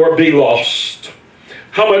or be lost.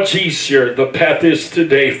 How much easier the path is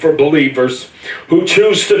today for believers who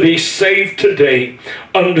choose to be saved today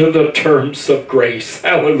under the terms of grace.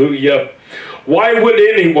 Hallelujah. Why would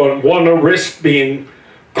anyone want to risk being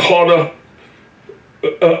caught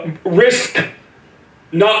risk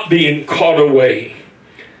not being caught away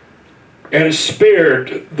and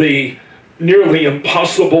spared the nearly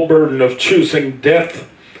impossible burden of choosing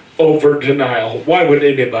death over denial? Why would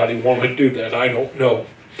anybody want to do that? I don't know.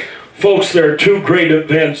 Folks, there are two great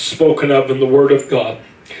events spoken of in the Word of God.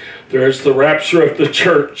 There is the rapture of the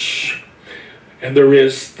church, and there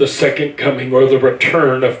is the second coming, or the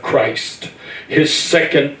return of Christ, his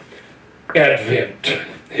second advent.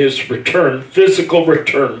 his return, physical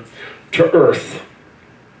return to earth.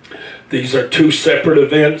 These are two separate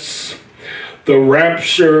events. The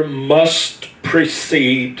rapture must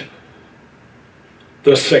precede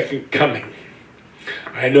the second coming.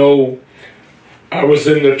 I know I was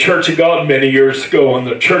in the Church of God many years ago, and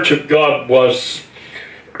the Church of God was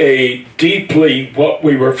a deeply, what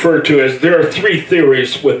we refer to as, there are three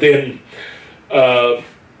theories within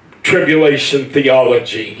tribulation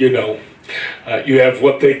theology, you know. You have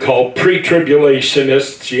what they call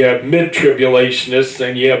pre-tribulationists, you have mid-tribulationists,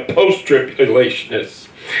 and you have post-tribulationists.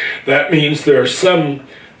 That means there are some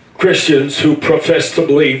Christians who profess to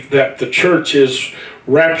believe that the church is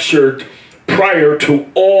raptured prior to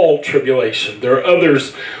all tribulation. There are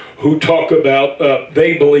others who talk about,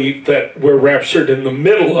 they believe that we're raptured in the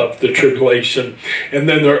middle of the tribulation. And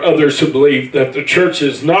then there are others who believe that the church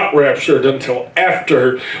is not raptured until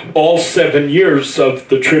after all 7 years of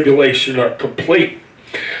the tribulation are complete.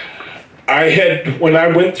 When I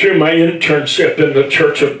went through my internship in the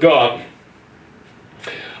Church of God,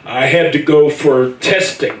 I had to go for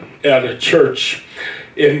testing at a church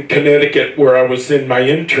in Connecticut where I was in my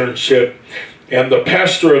internship. And the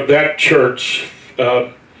pastor of that church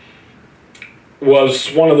was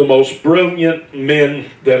one of the most brilliant men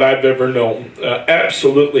that I've ever known.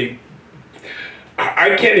 Absolutely,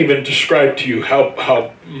 I can't even describe to you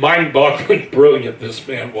how mind-boggling brilliant this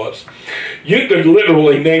man was. You could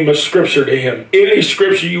literally name a scripture to him, any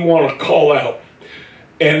scripture you want to call out,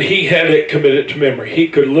 and he had it committed to memory. He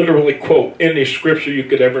could literally quote any scripture you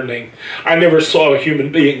could ever name. I never saw a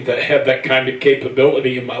human being that had that kind of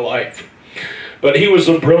capability in my life. But he was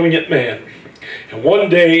a brilliant man. And one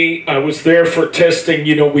day I was there for testing.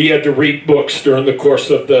 You know, we had to read books during the course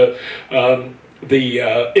of the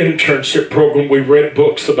internship program. We read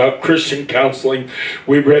books about Christian counseling.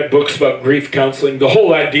 We read books about grief counseling. The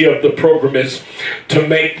whole idea of the program is to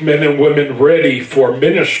make men and women ready for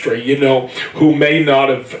ministry, you know, who may not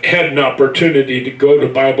have had an opportunity to go to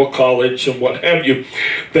Bible college and what have you.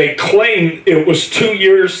 They claim it was 2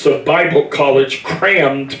 years of Bible college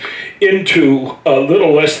crammed into a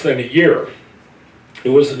little less than a year. It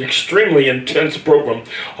was an extremely intense program.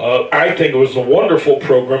 I think it was a wonderful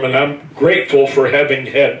program, and I'm grateful for having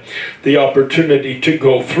had the opportunity to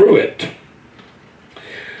go through it.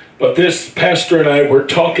 But this pastor and I were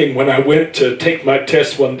talking when I went to take my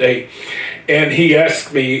test one day, and he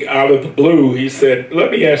asked me out of the blue, he said, "Let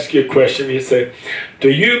me ask you a question." He said, "Do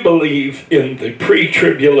you believe in the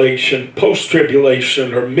pre-tribulation,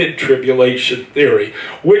 post-tribulation, or mid-tribulation theory?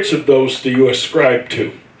 Which of those do you ascribe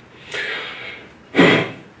to?"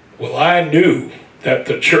 Well, I knew that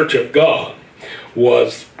the Church of God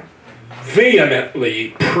was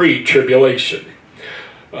vehemently pre-tribulation.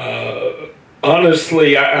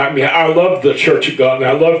 Honestly, I mean, I love the Church of God, and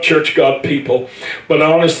I love Church God people. But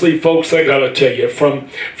honestly, folks, I got to tell you,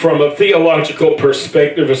 from a theological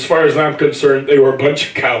perspective, as far as I'm concerned, they were a bunch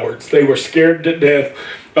of cowards. They were scared to death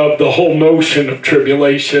of the whole notion of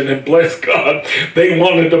tribulation, and bless God, they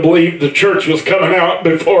wanted to believe the church was coming out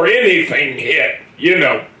before anything hit, you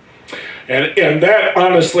know. And that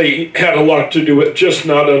honestly had a lot to do with just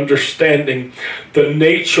not understanding the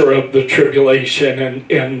nature of the tribulation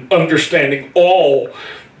and understanding all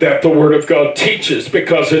that the Word of God teaches,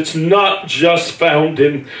 because it's not just found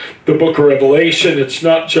in the book of Revelation, it's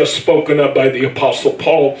not just spoken of by the Apostle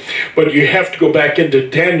Paul, but you have to go back into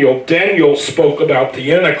Daniel. Daniel spoke about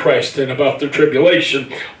the Antichrist and about the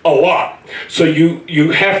tribulation a lot. So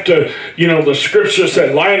you have to, you know, the scripture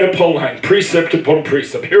said line upon line, precept upon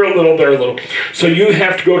precept, here a little, there a little. So you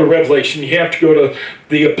have to go to Revelation, you have to go to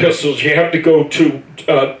the epistles, you have to go to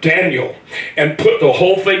Daniel and put the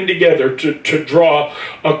whole thing together to draw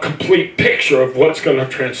a complete picture of what's going to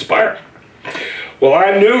transpire. Well,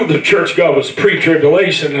 I knew the Church God was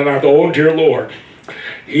pre-tribulation, and I thought, oh dear Lord,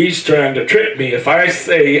 he's trying to trick me. If I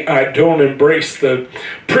say I don't embrace the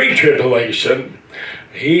pre-tribulation,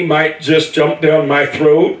 he might just jump down my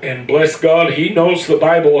throat, and bless God, he knows the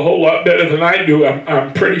Bible a whole lot better than I do.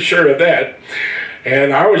 I'm pretty sure of that.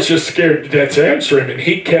 And I was just scared to death to answer him, and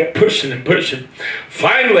he kept pushing and pushing.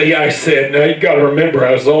 Finally, I said, now you got to remember,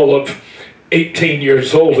 I was all of 18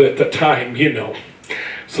 years old at the time, you know.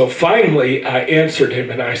 So finally, I answered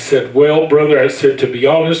him, and I said, well, brother, I said, to be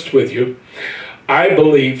honest with you, I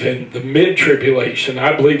believe in the mid-tribulation.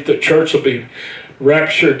 I believe the church will be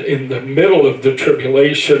raptured in the middle of the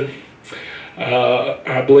tribulation.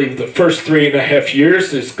 I believe the first 3.5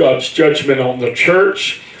 years is God's judgment on the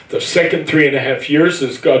church. The second 3.5 years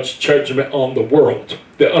is God's judgment on the world,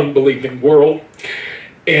 the unbelieving world.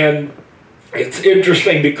 And it's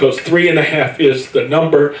interesting because 3.5 is the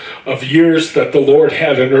number of years that the Lord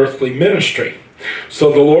had an earthly ministry.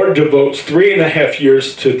 So the Lord devotes 3.5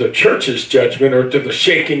 years to the church's judgment, or to the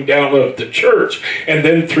shaking down of the church, and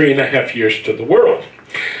then 3.5 years to the world.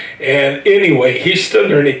 And anyway, he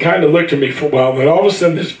stood there and he kind of looked at me for a while, and then all of a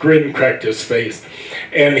sudden this grin cracked his face,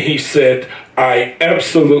 and he said, "I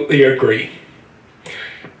absolutely agree."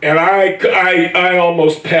 And I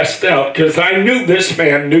almost passed out, because I knew this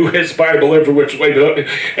man knew his Bible every which way but up.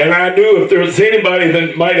 And I knew if there was anybody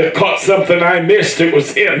that might have caught something I missed, it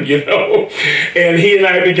was him, you know. And he and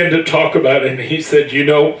I began to talk about it. And he said, you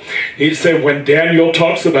know, he said, when Daniel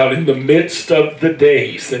talks about in the midst of the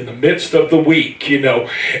days, in the midst of the week, you know,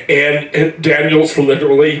 and Daniel's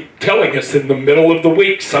literally telling us in the middle of the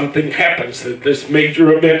week something happens, that this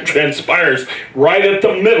major event transpires right at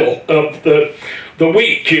the middle of the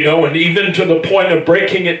week, you know, and even to the point of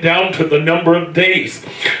breaking it down to the number of days.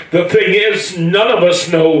 The thing is, none of us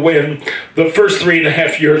know when the first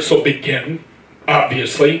 3.5 years will begin.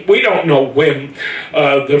 Obviously, we don't know when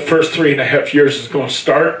the first 3.5 years is going to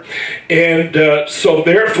start, and so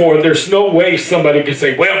therefore there's no way somebody can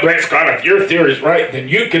say, well, bless God, if your theory is right, then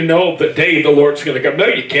you can know the day the Lord's going to come. No,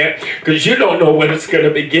 you can't, because you don't know when it's going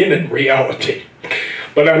to begin in reality.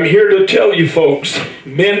 But I'm here to tell you folks,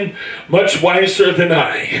 men much wiser than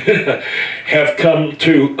I have come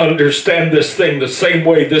to understand this thing the same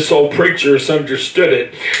way this old preacher has understood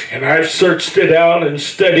it. And I've searched it out and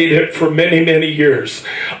studied it for many, many years.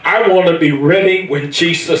 I want to be ready when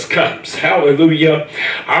Jesus comes. Hallelujah.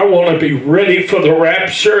 I want to be ready for the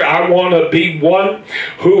rapture. I want to be one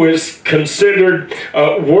who is considered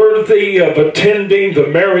worthy of attending the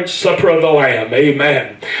marriage supper of the Lamb.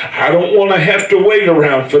 Amen. I don't want to have to wait around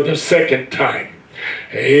for the second time.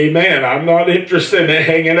 Amen. I'm not interested in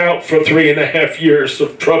hanging out for 3.5 years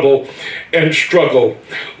of trouble and struggle.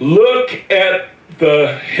 Look at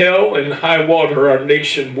the hell and high water our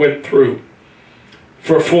nation went through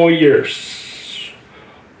for 4 years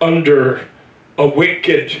under a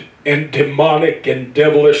wicked and demonic and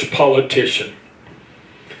devilish politician.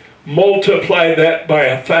 Multiply that by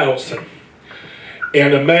 1,000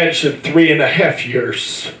 and imagine 3.5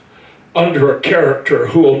 years under a character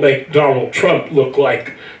who will make Donald Trump look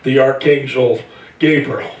like the Archangel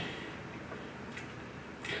Gabriel.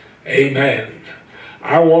 Amen.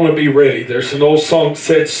 I want to be ready. There's an old song that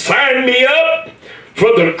said, sign me up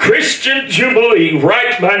for the Christian Jubilee.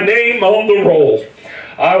 Write my name on the roll.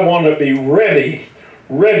 I want to be ready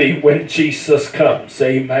when Jesus comes.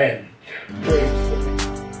 Amen. Praise